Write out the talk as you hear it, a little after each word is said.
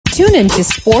Tune in to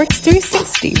Sports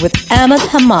 360 with Ahmed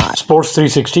Hamad. Sports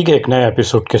 360 के एक नए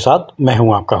एपिसोड के साथ मैं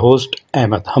हूं आपका host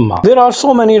Ahmad Hammad. There are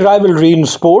so many rivalry in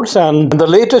sports and the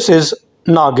latest is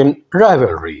Nagin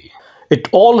Rivalry. It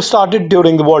all started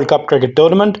during the World Cup cricket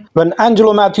tournament when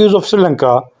Angelo Mathews of Sri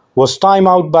Lanka was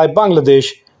timed out by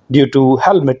Bangladesh due to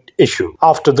helmet issue.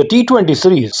 After the T20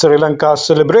 series, Sri Lanka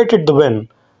celebrated the win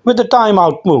with a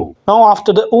timeout move. Now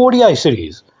after the ODI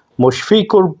series,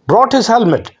 Mushfiqur brought his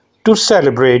helmet to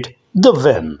celebrate the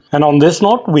win. And on this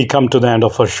note, we come to the end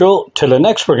of our show. Till the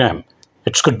next program,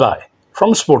 it's goodbye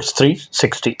from Sports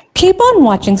 360. Keep on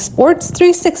watching Sports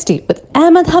 360 with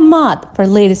Ahmed Hamad for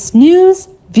latest news,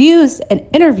 views, and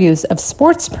interviews of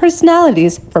sports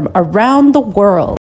personalities from around the world.